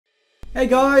Hey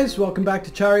guys, welcome back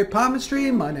to Chariot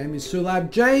Palmistry. My name is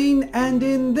Sulabh Jain, and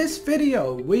in this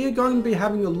video we are going to be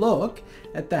having a look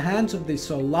at the hands of the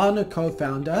Solana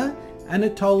co-founder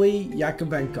Anatoly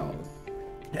Yakovenko.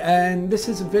 And this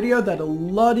is a video that a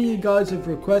lot of you guys have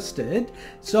requested,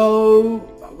 so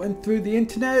I went through the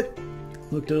internet,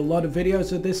 looked at a lot of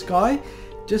videos of this guy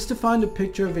just to find a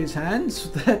picture of his hands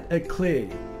that are clear.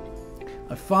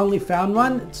 I finally found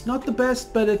one. It's not the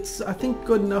best, but it's, I think,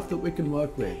 good enough that we can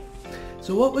work with.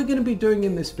 So what we're going to be doing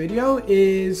in this video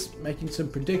is making some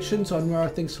predictions on where I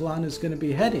think Solana is going to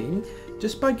be heading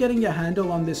just by getting a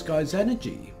handle on this guy's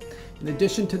energy. In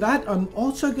addition to that, I'm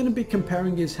also going to be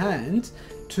comparing his hands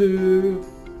to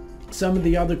some of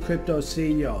the other crypto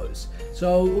CEOs.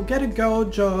 So we'll get a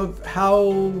gauge of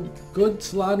how good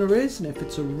Solana is and if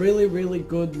it's a really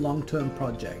good long-term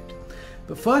project.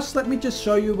 But first, let me just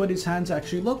show you what his hands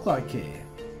actually look like here.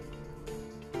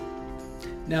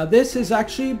 Now this is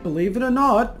actually, believe it or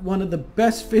not, one of the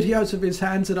best videos of his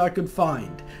hands that I could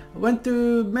find. I went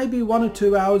through maybe 1 or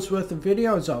 2 hours worth of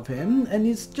videos of him, and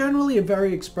he's generally a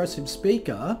very expressive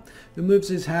speaker who moves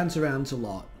his hands around a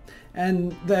lot.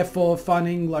 And therefore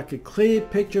finding like a clear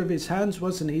picture of his hands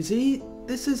wasn't easy.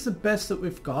 This is the best that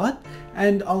we've got,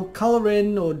 and I'll color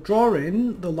in or draw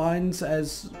in the lines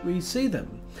as we see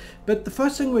them. But the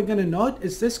first thing we're going to note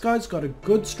is this guy's got a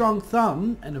good strong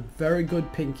thumb and a very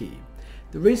good pinky.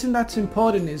 The reason that's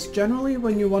important is generally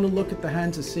when you want to look at the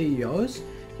hands of CEOs,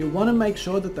 you want to make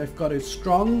sure that they've got a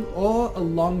strong or a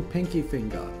long pinky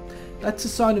finger. That's a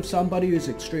sign of somebody who's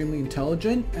extremely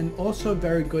intelligent and also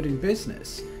very good in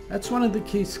business. That's one of the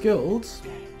key skills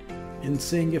in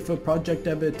seeing if a project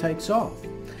ever takes off.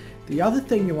 The other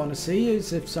thing you want to see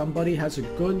is if somebody has a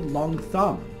good long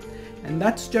thumb, and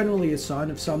that's generally a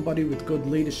sign of somebody with good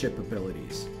leadership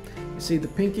abilities. See, the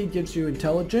pinky gives you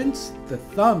intelligence, the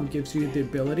thumb gives you the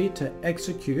ability to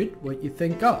execute what you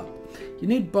think up. You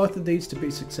need both of these to be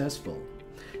successful.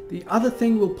 The other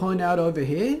thing we'll point out over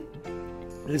here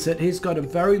is that he's got a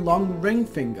very long ring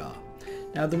finger.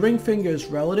 Now the ring finger is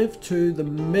relative to the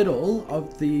middle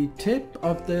of the tip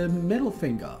of the middle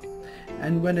finger,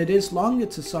 and when it is long,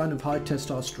 it's a sign of high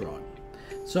testosterone.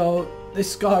 So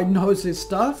this guy knows his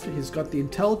stuff. He's got the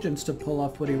intelligence to pull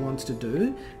off what he wants to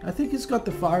do. I think he's got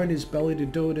the fire in his belly to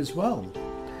do it as well.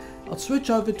 I'll switch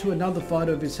over to another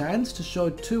photo of his hands to show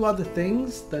 2 other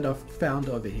things that I've found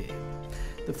over here.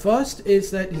 The first is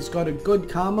that he's got a good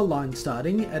karma line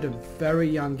starting at a very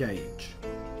young age.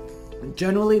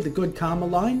 Generally, the good karma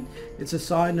line is a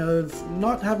sign of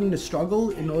not having to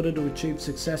struggle in order to achieve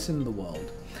success in the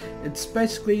world. It's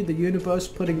basically the universe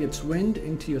putting its wind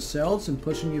into your sails and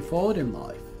pushing you forward in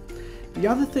life. The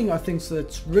other thing I think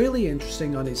that's really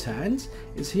interesting on his hands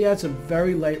is he has a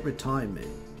very late retirement.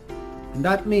 And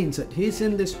that means that he's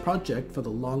in this project for the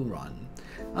long run.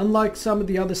 Unlike some of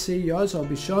the other CEOs I'll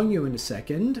be showing you in a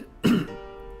second,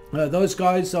 those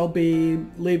guys, they'll be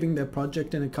leaving their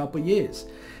project in a couple of years.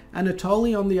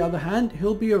 Anatoly, on the other hand,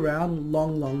 he'll be around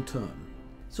long term.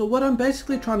 So what I'm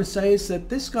basically trying to say is that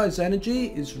this guy's energy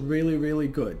is really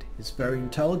good. He's very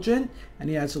intelligent and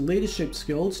he has the leadership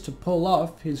skills to pull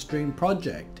off his dream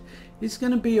project. He's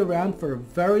going to be around for a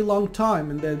very long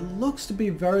time, and there looks to be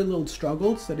very little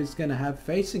struggles that he's going to have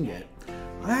facing it.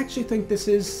 I actually think this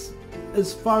is,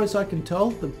 as far as I can tell,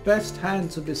 the best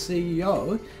hands of a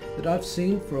CEO that I've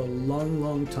seen for a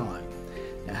long time.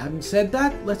 Now, having said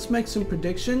that, let's make some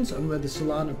predictions on where the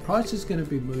Solana price is going to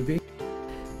be moving,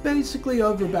 basically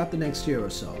over about the next year or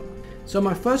so. So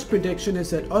my first prediction is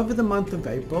that over the month of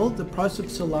April, the price of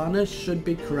Solana should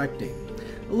be correcting,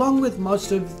 along with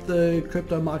most of the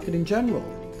crypto market in general.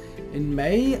 In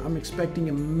May, I'm expecting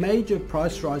a major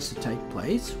price rise to take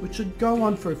place, which should go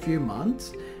on for a few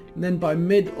months. And then by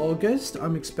mid-August,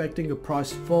 I'm expecting a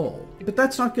price fall. But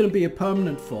that's not going to be a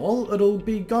permanent fall. It'll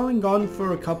be going on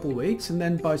for a couple weeks, and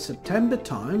then by September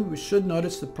time, we should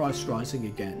notice the price rising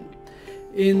again.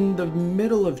 In the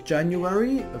middle of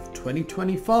January of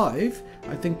 2025,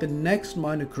 I think the next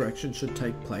minor correction should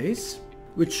take place,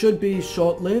 which should be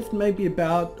short-lived, maybe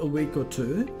about a week or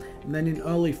 2. And then in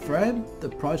early Feb, the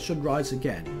price should rise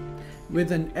again,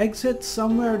 with an exit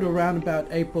somewhere at around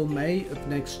about April-May of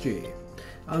next year.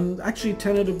 I'm actually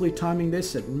tentatively timing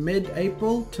this at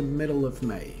mid-April to middle of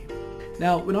May.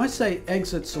 Now, when I say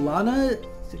exit Solana,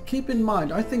 keep in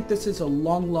mind, I think this is a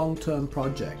long-term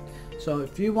project. So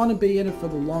if you want to be in it for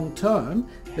the long term,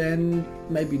 then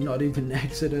maybe not even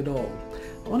exit at all.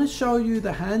 I want to show you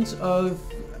the hands of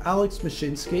Alex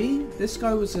Mashinsky. This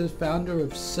guy was a founder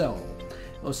of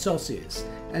Celsius,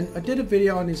 and I did a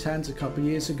video on his hands a couple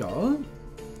years ago.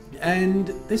 And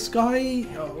this guy,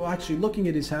 actually looking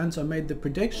at his hands, I made the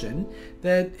prediction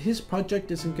that his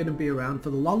project isn't going to be around for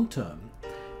the long term.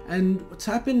 And what's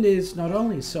happened is not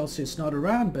only is Celsius not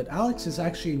around, but Alex is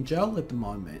actually in jail at the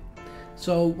moment.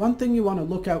 So one thing you want to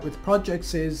look at with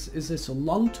projects is this a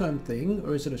long-term thing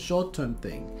or is it a short-term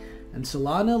thing? And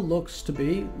Solana looks to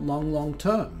be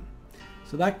long-term.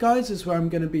 So that, guys, is where I'm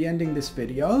going to be ending this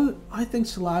video. I think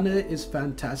Solana is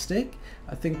fantastic.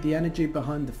 I think the energy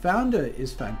behind the founder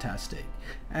is fantastic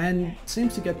and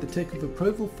seems to get the tick of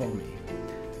approval for me.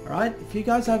 Alright, if you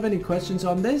guys have any questions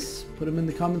on this, put them in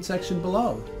the comment section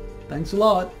below. Thanks a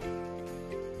lot.